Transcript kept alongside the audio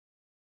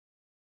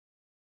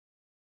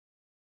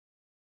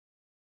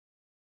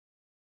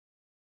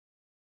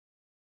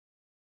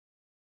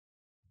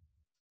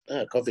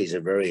Coffee is a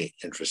very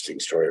interesting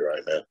story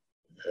right now,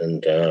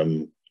 and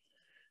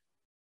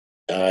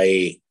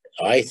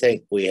I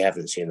think we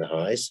haven't seen the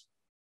highs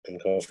in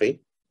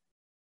coffee.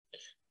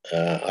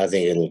 I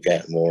think it'll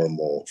get more and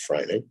more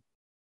frightening.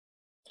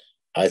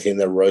 I think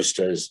the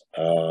roasters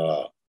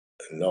are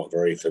not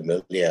very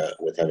familiar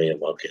with having a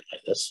market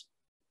like this,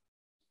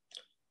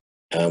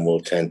 and will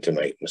tend to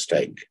make a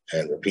mistake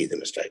and repeat the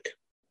mistake.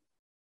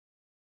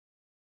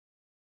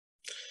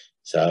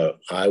 So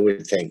I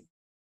would think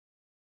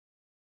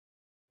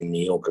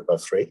New York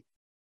above 3,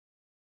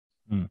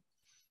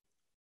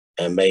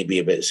 and maybe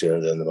a bit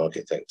sooner than the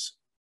market thinks.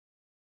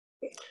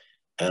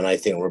 And I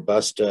think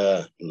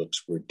Robusta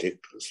looks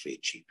ridiculously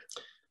cheap.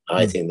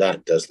 I think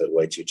that does look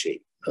way too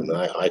cheap. I mean,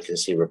 I can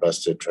see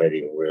Robusta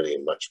trading really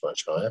much,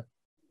 much higher.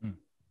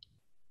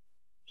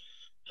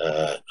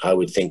 I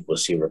would think we'll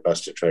see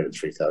Robusta trade at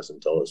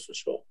 $3,000 for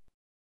sure.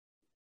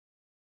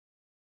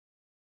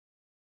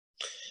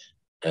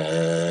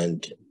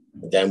 And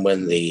then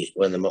when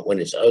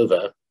it's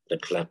over, the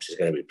collapse is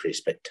going to be pretty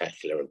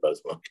spectacular in both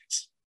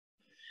markets.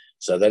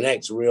 So the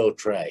next real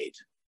trade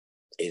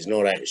is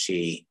not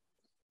actually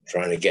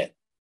trying to get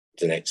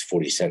the next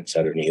 40 cents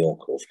out of New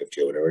York or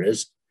 50 or whatever it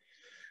is.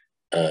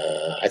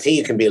 I think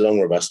you can be long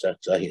Robusta.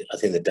 I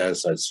think the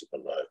downside is super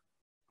low.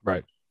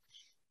 Right.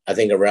 I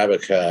think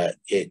Arabica,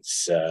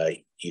 it's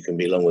you can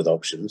be long with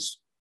options,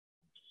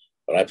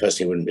 but I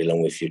personally wouldn't be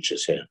long with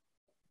futures here.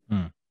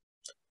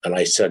 And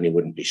I certainly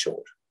wouldn't be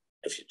short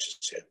if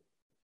futures here,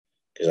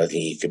 because I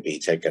think you could be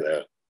taken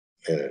out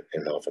in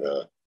half an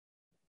hour.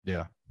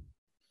 Yeah.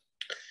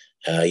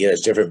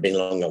 It's different being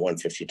long at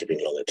 150 to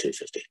being long at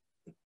 250.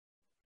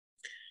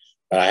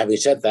 Having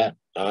said that,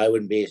 I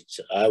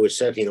would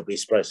certainly not be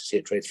surprised to see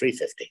it trade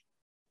 350.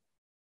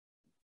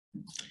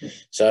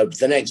 So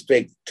the next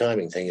big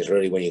timing thing is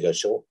really when you go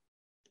short.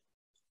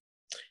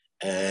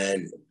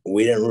 And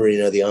we don't really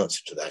know the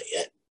answer to that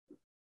yet.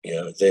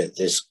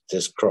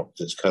 This crop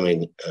that's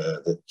coming,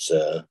 that's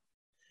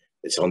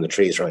on the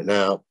trees right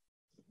now,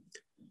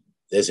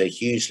 there's a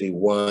hugely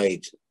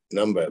wide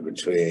number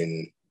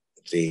between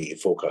the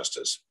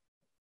forecasters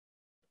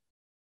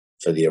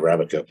for the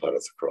Arabica part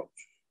of the crop.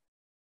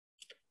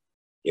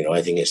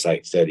 I think it's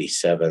like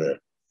 37 or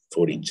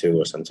 42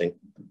 or something.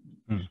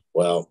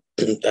 Well,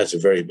 that's a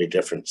very big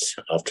difference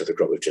after the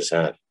crop we've just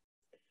had.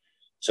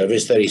 So if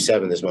it's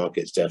 37, this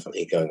market's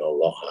definitely going a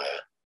lot higher.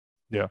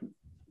 Yeah.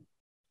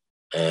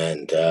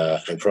 And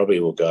probably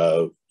will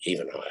go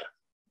even higher.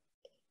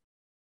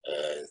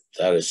 And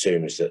that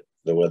assumes that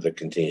the weather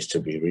continues to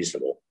be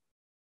reasonable.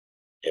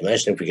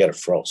 Imagine if we get a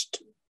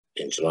frost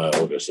in July or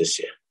August this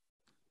year.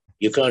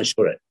 You can't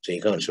short it, so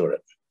you can't short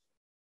it.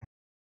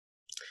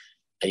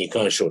 And you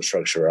can't short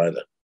structure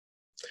either.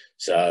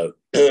 So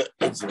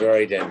it's a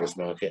very dangerous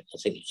market. I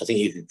think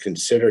you could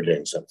consider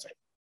doing something.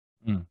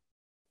 You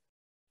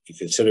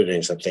consider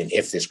doing something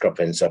if this crop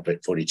ends up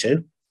at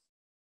 42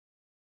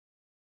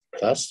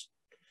 plus,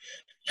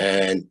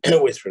 and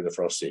we're through the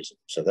frost season.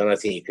 So then I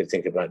think you could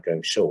think about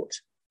going short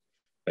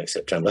next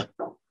September,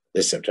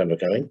 this September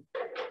coming.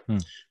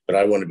 But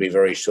I want to be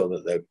very sure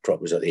that the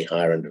crop was at the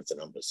higher end of the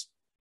numbers.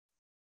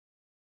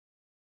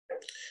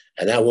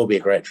 And that will be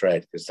a great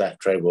trade, because that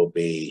trade will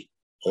be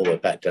all the way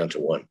back down to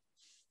 1.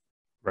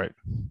 Right.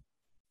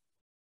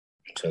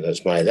 So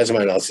that's my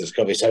analysis,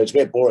 Copy. So it's a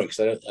bit boring,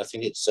 because I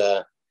think it's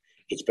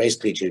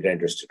basically too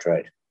dangerous to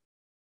trade.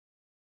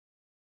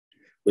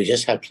 We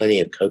just have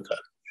plenty of cocoa.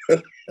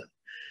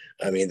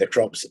 I mean, the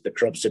crops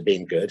have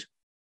been good.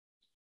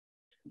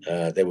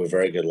 They were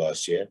very good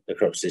last year. The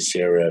crops this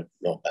year are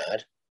not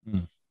bad.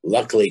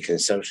 Luckily,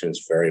 consumption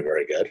is very,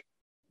 very good.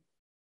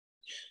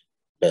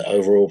 But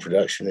overall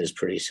production is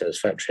pretty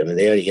satisfactory. I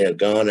mean,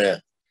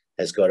 Ghana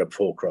has got a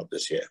poor crop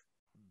this year.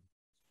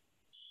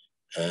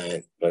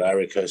 But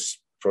Ivory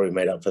Coast probably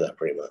made up for that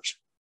pretty much.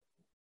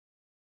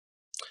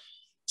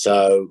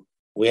 So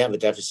we have a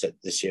deficit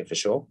this year for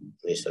sure.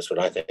 At least that's what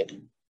I think.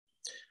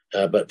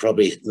 But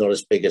probably not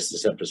as big as the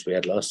surplus we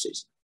had last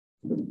season.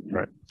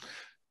 Right.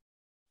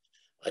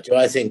 Do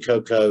I think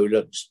cocoa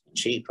looks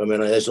cheap? I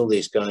mean, there's all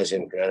these guys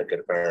in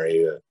Connecticut apparently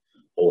who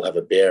all have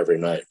a beer every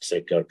night and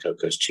say, God,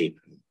 cocoa's cheap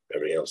and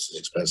everything else is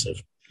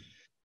expensive.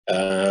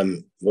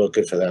 Well,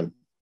 good for them.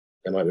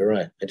 They might be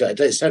right.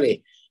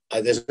 Certainly,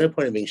 there's no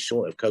point in being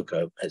short of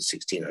cocoa at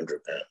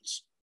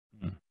 £1,600.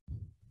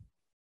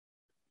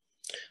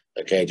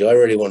 Okay, do I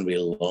really want to be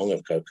long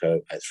of cocoa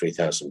at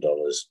 $3,000?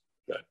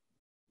 No.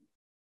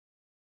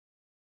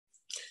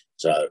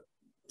 So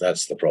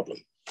that's the problem.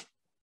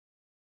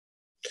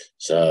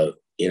 So,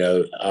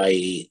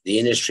 the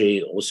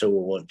industry also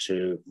will want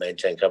to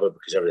maintain cover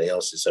because everything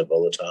else is so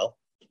volatile.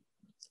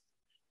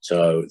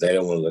 So they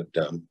don't want to look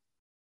dumb.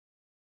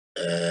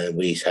 And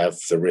we have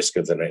the risk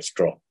of the next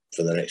drop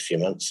for the next few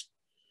months.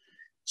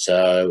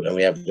 So, and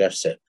we have a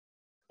deficit.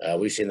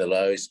 We've seen the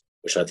lows,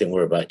 which I think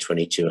were about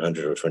 $2,200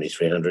 or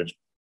 $2,300,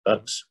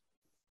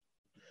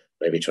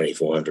 maybe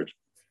 $2,400.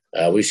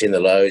 We've seen the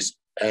lows,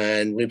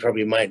 and we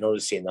probably might not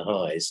have seen the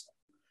highs,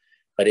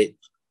 but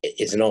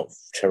it's not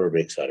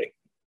terribly exciting.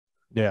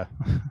 Yeah.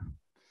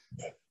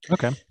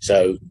 Okay.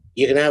 So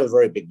you can have a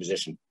very big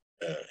position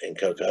in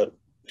cocoa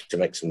to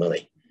make some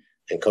money,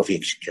 and coffee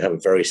you can have a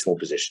very small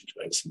position to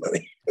make some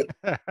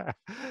money.